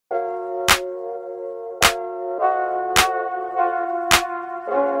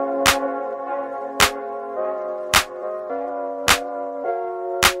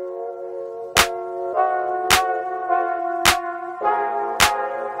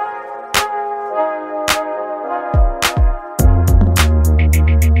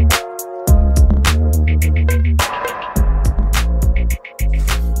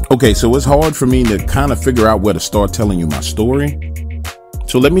Okay, so it's hard for me to kind of figure out where to start telling you my story.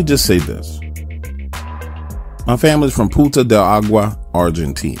 So let me just say this. My family's from Punta del Agua,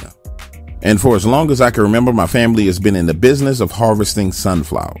 Argentina. And for as long as I can remember, my family has been in the business of harvesting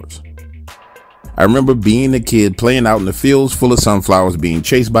sunflowers. I remember being a kid playing out in the fields full of sunflowers, being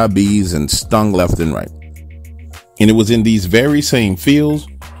chased by bees and stung left and right. And it was in these very same fields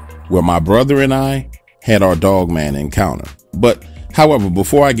where my brother and I had our Dogman encounter. But however,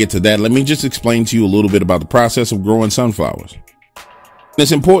 before I get to that, let me just explain to you a little bit about the process of growing sunflowers.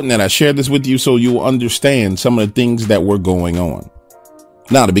 It's important that I share this with you so you'll understand some of the things that were going on.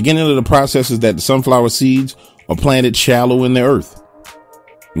 Now, the beginning of the process is that the sunflower seeds are planted shallow in the earth.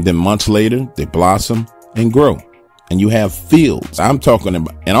 And then months later, they blossom and grow. And you have fields. I'm talking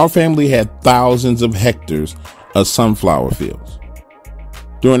about, and our family had thousands of hectares of sunflower fields.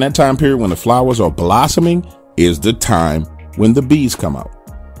 During that time period when the flowers are blossoming is the time when the bees come out.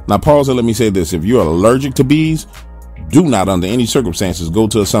 Now pause and let me say this. If you're allergic to bees, do not under any circumstances go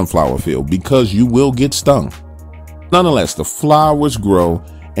to a sunflower field because you will get stung. Nonetheless, the flowers grow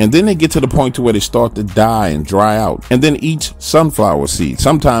and then they get to the point to where they start to die and dry out. And then each sunflower seed,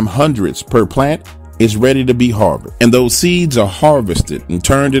 sometimes hundreds per plant, is ready to be harvested. And those seeds are harvested and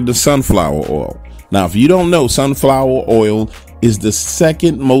turned into sunflower oil. Now, if you don't know, sunflower oil is the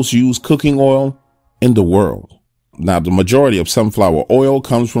second most used cooking oil in the world. Now, the majority of sunflower oil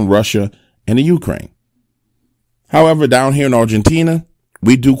comes from Russia and the Ukraine. However, down here in Argentina,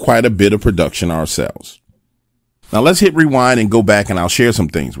 we do quite a bit of production ourselves. Now, let's hit rewind and go back and I'll share some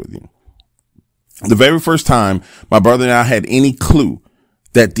things with you. The very first time my brother and I had any clue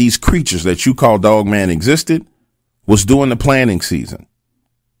that these creatures that you call Dogman existed was during the planting season.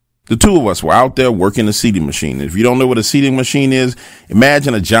 The two of us were out there working the seeding machine. If you don't know what a seeding machine is,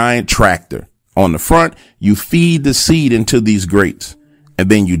 imagine a giant tractor. On the front, you feed the seed into these grates, and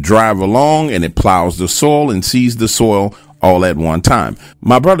then you drive along and it plows the soil and seeds the soil all at one time.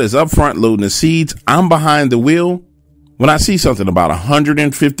 My brother is up front loading the seeds. I'm behind the wheel when I see something about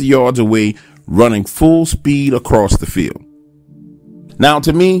 150 yards away running full speed across the field. Now,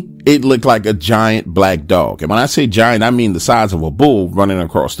 to me, it looked like a giant black dog. And when I say giant, I mean the size of a bull running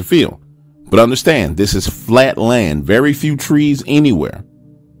across the field. But understand, this is flat land, very few trees anywhere.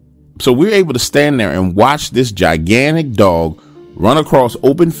 So we're able to stand there and watch this gigantic dog run across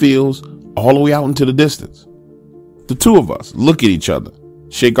open fields all the way out into the distance. The two of us look at each other,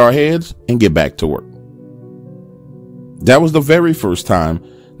 shake our heads, and get back to work. That was the very first time.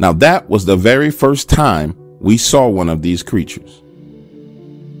 Now, that was the very first time we saw one of these creatures.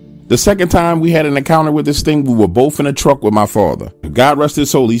 The second time we had an encounter with this thing, we were both in a truck with my father. God rest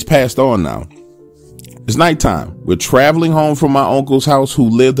his soul, he's passed on now. It's nighttime. We're traveling home from my uncle's house who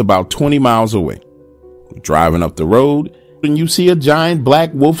lived about 20 miles away. We're driving up the road and you see a giant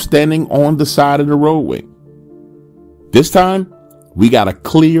black wolf standing on the side of the roadway. This time we got a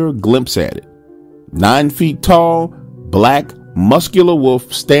clear glimpse at it. 9 feet tall, black, muscular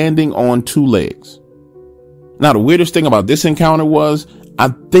wolf standing on 2 legs. Now, the weirdest thing about this encounter was I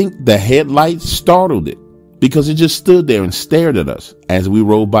think the headlights startled it because it just stood there and stared at us as we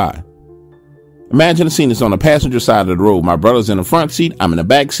rode by. Imagine the scene. It's on the passenger side of the road. My brother's in the front seat. I'm in the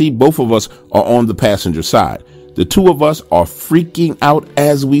back seat. Both of us are on the passenger side. The two of us are freaking out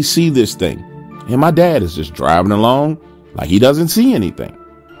as we see this thing. And my dad is just driving along like he doesn't see anything.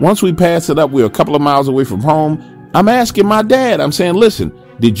 Once we pass it up, we're a couple of miles away from home. I'm asking my dad, I'm saying, listen,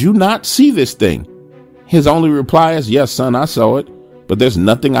 did you not see this thing? His only reply is, yes, son, I saw it, but there's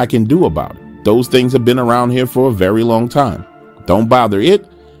nothing I can do about it. Those things have been around here for a very long time. Don't bother it,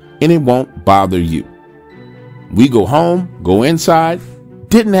 and it won't bother you. We go home, go inside,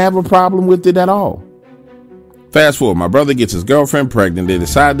 didn't have a problem with it at all. Fast forward, my brother gets his girlfriend pregnant. They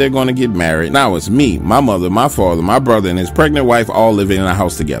decide they're going to get married. Now it's me, my mother, my father, my brother, and his pregnant wife all living in a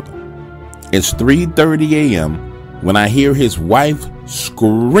house together. It's 3:30 a.m. when I hear his wife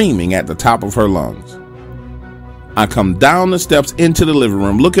screaming at the top of her lungs. I come down the steps into the living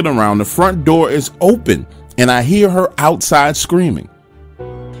room, looking around. The front door is open, and I hear her outside screaming.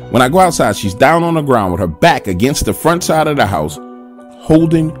 When I go outside, she's down on the ground with her back against the front side of the house,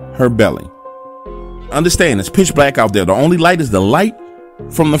 holding her belly. Understand, it's pitch black out there. The only light is the light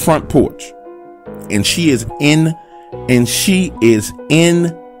from the front porch. And she is in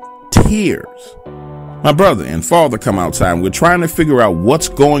tears. My brother and father come outside and we're trying to figure out what's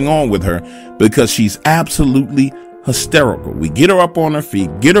going on with her because she's absolutely hysterical. We get her up on her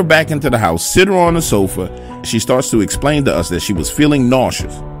feet, get her back into the house, sit her on the sofa. She starts to explain to us that she was feeling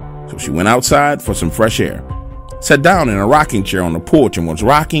nauseous. So she went outside for some fresh air, sat down in a rocking chair on the porch and was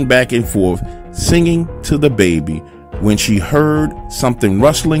rocking back and forth, singing to the baby, when she heard something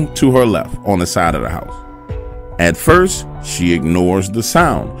rustling to her left on the side of the house. At first, she ignores the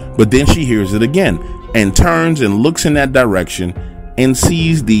sound, but then she hears it again and turns and looks in that direction and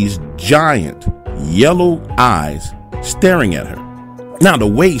sees these giant yellow eyes staring at her. Now, the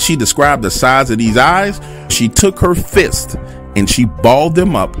way she described the size of these eyes, she took her fist and she balled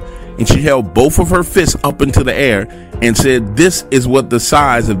them up, and she held both of her fists up into the air and said, "This is what the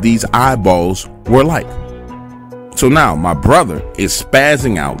size of these eyeballs were like." So now my brother is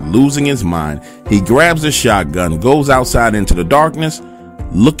spazzing out, losing his mind. He grabs a shotgun, goes outside into the darkness,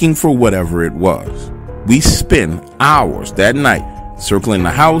 looking for whatever it was. We spend hours that night circling the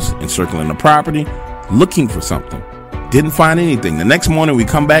house and circling the property, looking for something. Didn't find anything. The next morning we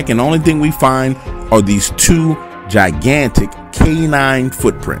come back and the only thing we find are these two gigantic canine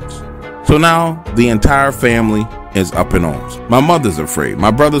footprints. So now the entire family is up in arms. My mother's afraid.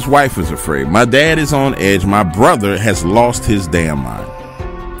 My brother's wife is afraid. My dad is on edge. My brother has lost his damn mind.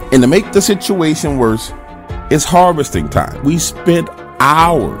 And to make the situation worse, it's harvesting time. We spent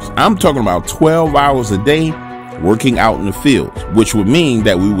hours, I'm talking about 12 hours a day, working out in the fields, which would mean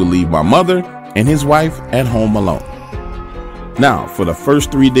that we would leave my mother and his wife at home alone. Now, for the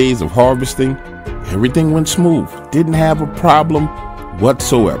first 3 days of harvesting, everything went smooth. Didn't have a problem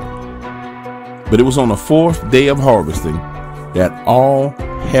whatsoever. But it was on the 4th day of harvesting that all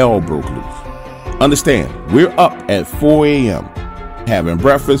hell broke loose. Understand, we're up at 4 a.m. having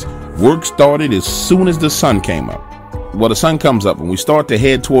breakfast. Work started as soon as the sun came up. Well, the sun comes up and we start to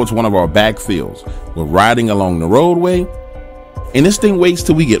head towards one of our back fields. We're riding along the roadway, and this thing waits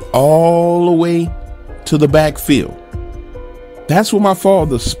till we get all the way to the back field. That's where my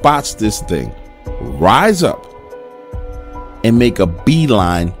father spots this thing rise up and make a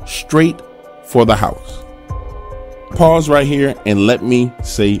beeline straight for the house. Pause right here and let me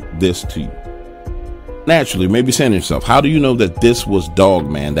say this to you. Naturally, maybe saying to yourself, how do you know that this was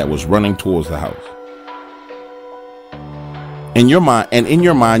Dogman that was running towards the house? In your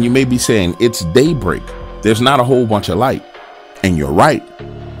mind, you may be saying it's daybreak. There's not a whole bunch of light. And you're right.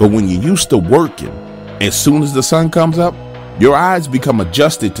 But when you're used to working, as soon as the sun comes up, your eyes become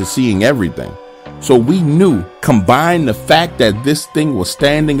adjusted to seeing everything. So we knew, combine the fact that this thing was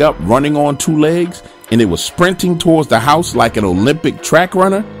standing up, running on 2 legs, and it was sprinting towards the house like an Olympic track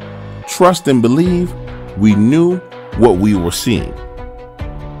runner. Trust and believe, we knew what we were seeing.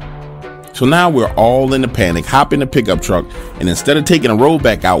 So now we're all in a panic, hop in the pickup truck, and instead of taking a road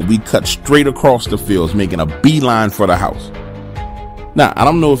back out, we cut straight across the fields, making a beeline for the house. Now,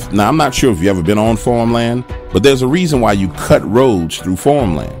 I'm not sure if you've ever been on farmland, but there's a reason why you cut roads through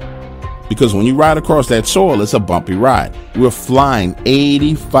farmland. Because when you ride across that soil, it's a bumpy ride. We're flying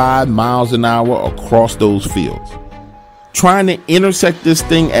 85 miles an hour across those fields, trying to intersect this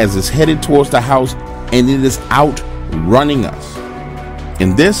thing as it's headed towards the house, and it is outrunning us.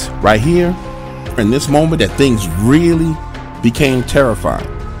 And this right here, in this moment, that things really became terrifying.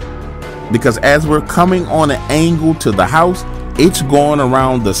 Because as we're coming on an angle to the house, it's going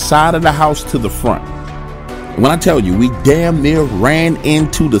around the side of the house to the front. When I tell you, we damn near ran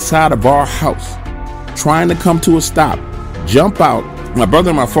into the side of our house, trying to come to a stop, jump out. My brother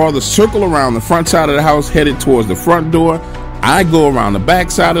and my father circle around the front side of the house, headed towards the front door. I go around the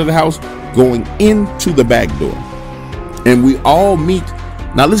back side of the house, going into the back door. And we all meet.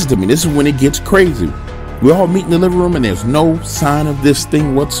 Now listen to me, this is when it gets crazy. We all meet in the living room and there's no sign of this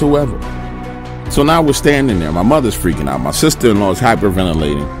thing whatsoever. So now we're standing there. My mother's freaking out. My sister-in-law is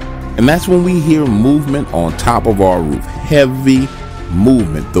hyperventilating. And that's when we hear movement on top of our roof. Heavy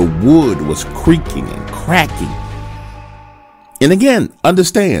movement. The wood was creaking and cracking. And again,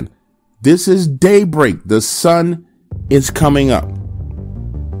 understand, this is daybreak. The sun is coming up.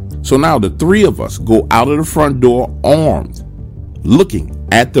 So now the 3 of us go out of the front door armed, looking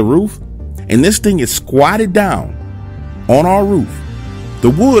at the roof, and this thing is squatted down on our roof. The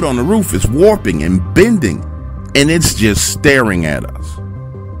wood on the roof is warping and bending, and it's just staring at us.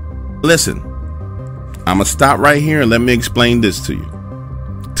 Listen, I'm gonna stop right here and let me explain this to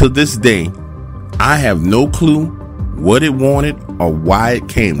you. To this day, I have no clue what it wanted or why it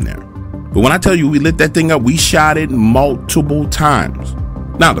came there. But when I tell you we lit that thing up, we shot it multiple times.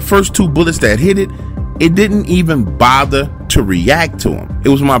 Now, the first 2 bullets that hit it, it didn't even bother to react to him. It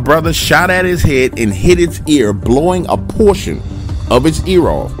was my brother shot at his head and hit its ear, blowing a portion of its ear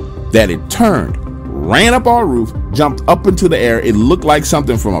off, that it turned, ran up our roof, jumped up into the air. It looked like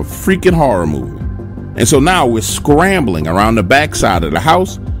something from a freaking horror movie. And so now we're scrambling around the back side of the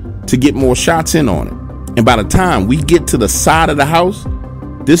house to get more shots in on it. And by the time we get to the side of the house,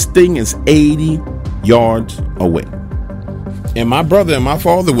 this thing is 80 yards away. And my brother and my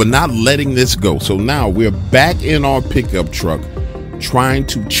father were not letting this go. So now we're back in our pickup truck trying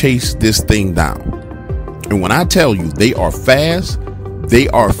to chase this thing down. And when I tell you they are fast,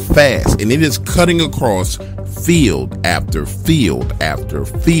 and it is cutting across field after field after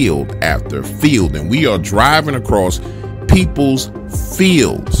field after field. And we are driving across people's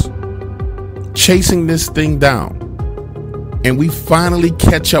fields, chasing this thing down. And we finally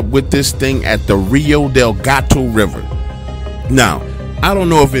catch up with this thing at the Rio del Gato River. Now, I don't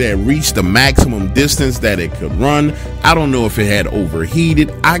know if it had reached the maximum distance that it could run. I don't know if it had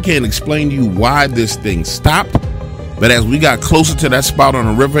overheated. I can't explain to you why this thing stopped. But as we got closer to that spot on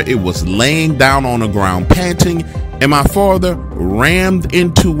the river, it was laying down on the ground, panting, and my father rammed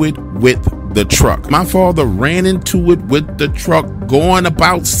into it with the truck. My father ran into it with the truck going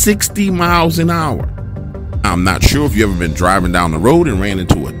about 60 miles an hour. I'm not sure if you've ever been driving down the road and ran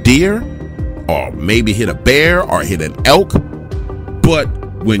into a deer, or maybe hit a bear or hit an elk. But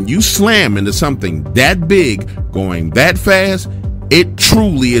when you slam into something that big, going that fast, it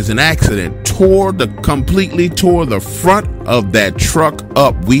truly is an accident. Completely tore the front of that truck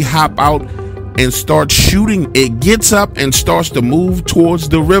up. We hop out and start shooting. It gets up and starts to move towards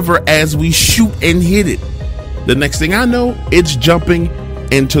the river as we shoot and hit it. The next thing I know, it's jumping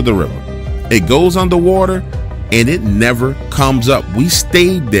into the river. It goes underwater and it never comes up. We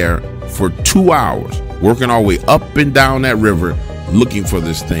stayed there for 2 hours, working our way up and down that river, looking for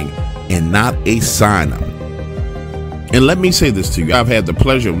this thing, and not a sign of it. And let me say this to you. I've had the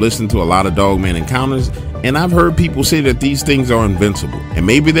pleasure of listening to a lot of Dogman encounters, and I've heard people say that these things are invincible. And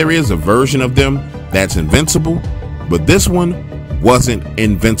maybe there is a version of them that's invincible, but this one wasn't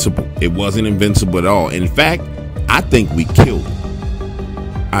invincible. It wasn't invincible at all. In fact, I think we killed it.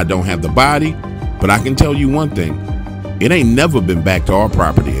 I don't have the body, but I can tell you one thing. It ain't never been back to our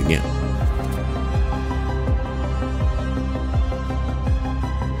property again.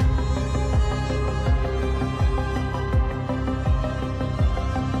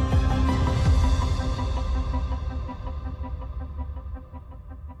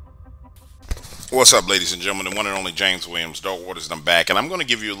 What's up, ladies and gentlemen? The one and only James Williams, Dog Waters, and I'm back. And I'm going to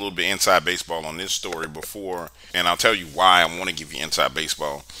give you a little bit inside baseball on this story before, and I'll tell you why I want to give you inside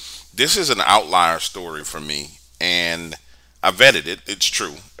baseball. This is an outlier story for me, and I vetted it. It's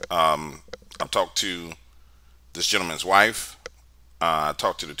true. I've talked to this gentleman's wife. I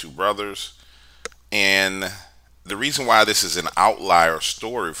talked to the two brothers. And the reason why this is an outlier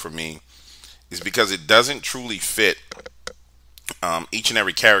story for me is because it doesn't truly fit each and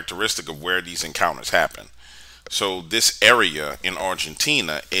every characteristic of where these encounters happen. So this area in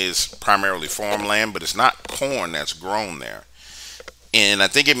Argentina is primarily farmland, but it's not corn that's grown there. And I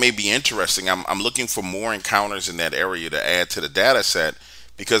think it may be interesting. I'm looking for more encounters in that area to add to the data set,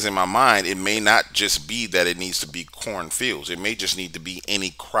 because in my mind, it may not just be that it needs to be cornfields. It may just need to be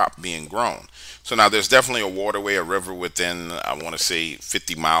any crop being grown. So now there's definitely a waterway, a river within, I want to say,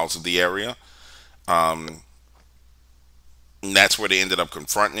 50 miles of the area. And that's where they ended up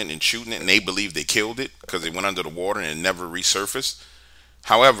confronting it and shooting it, and they believe they killed it because it went under the water and it never resurfaced.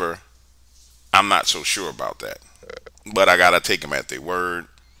 However, I'm not so sure about that. But I gotta take them at their word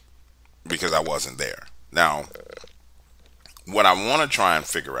because I wasn't there. Now, what I want to try and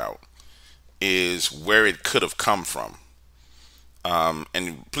figure out is where it could have come from.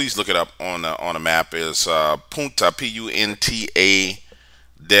 And please look it up on a map. Is Punta, Punta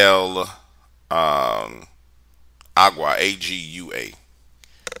del Agua, Agua,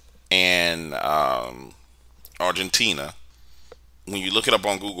 and Argentina. When you look it up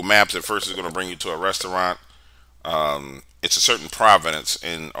on Google Maps, at first it's going to bring you to a restaurant. It's a certain province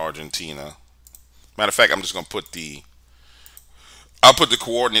in Argentina. Matter of fact, I'm just going to I'll put the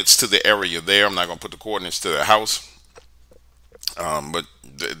coordinates to the area there. I'm not going to put the coordinates to the house. But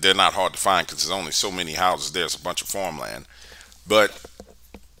they're not hard to find because there's only so many houses. There's a bunch of farmland. But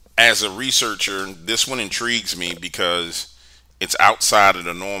as a researcher, this one intrigues me because it's outside of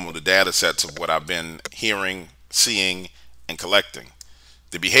the data sets of what I've been hearing, seeing, and collecting.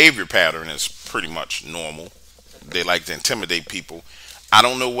 The behavior pattern is pretty much normal. They like to intimidate people. I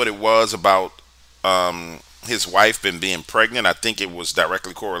don't know what it was about his wife being pregnant. I think it was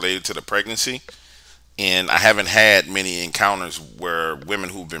directly correlated to the pregnancy. And I haven't had many encounters where women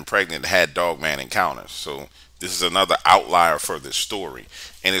who've been pregnant had Dogman encounters. So this is another outlier for this story.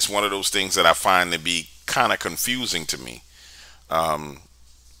 And it's one of those things that I find to be kind of confusing to me. And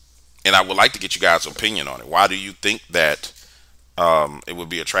I would like to get you guys' opinion on it. Why do you think that it would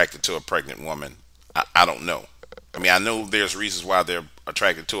be attracted to a pregnant woman? I don't know. I mean, I know there's reasons why they're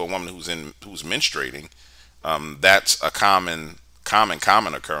attracted to a woman who's menstruating. That's a common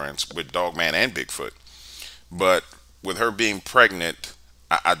occurrence with Dogman and Bigfoot. But with her being pregnant,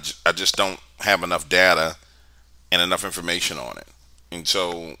 I just don't have enough data and enough information on it. And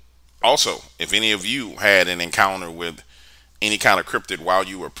so, also, if any of you had an encounter with any kind of cryptid while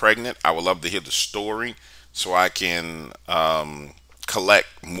you were pregnant, I would love to hear the story so I can collect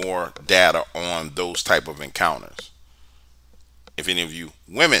more data on those type of encounters. If any of you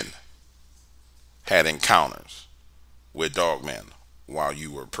women had encounters with dogmen while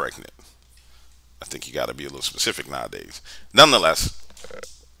you were pregnant, I think you got to be a little specific nowadays. Nonetheless,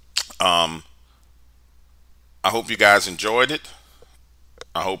 um, I hope you guys enjoyed it.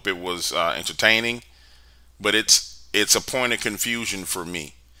 I hope it was entertaining, but it's a point of confusion for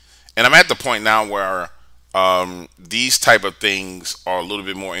me, and I'm at the point now where these type of things are a little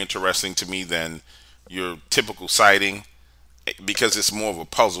bit more interesting to me than your typical sighting, because it's more of a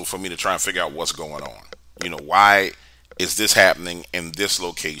puzzle for me to try and figure out what's going on. Why is this happening in this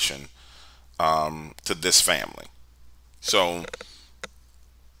location to this family? So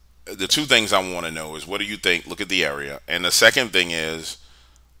the two things I want to know is, what do you think? Look at the area. And the second thing is,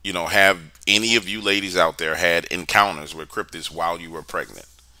 have any of you ladies out there had encounters with cryptids while you were pregnant?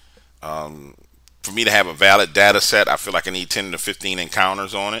 For me to have a valid data set, I feel like I need 10 to 15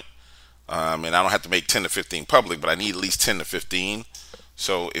 encounters on it. And I don't have to make 10 to 15 public, but I need at least 10 to 15.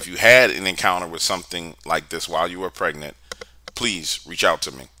 So if you had an encounter with something like this while you were pregnant, please reach out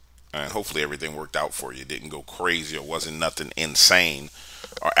to me. And hopefully everything worked out for you. It didn't go crazy or wasn't nothing insane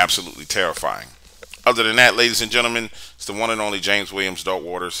or absolutely terrifying. Other than that, ladies and gentlemen, it's the one and only James Williams Dark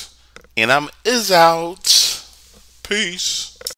Waters, and I'm out. Peace.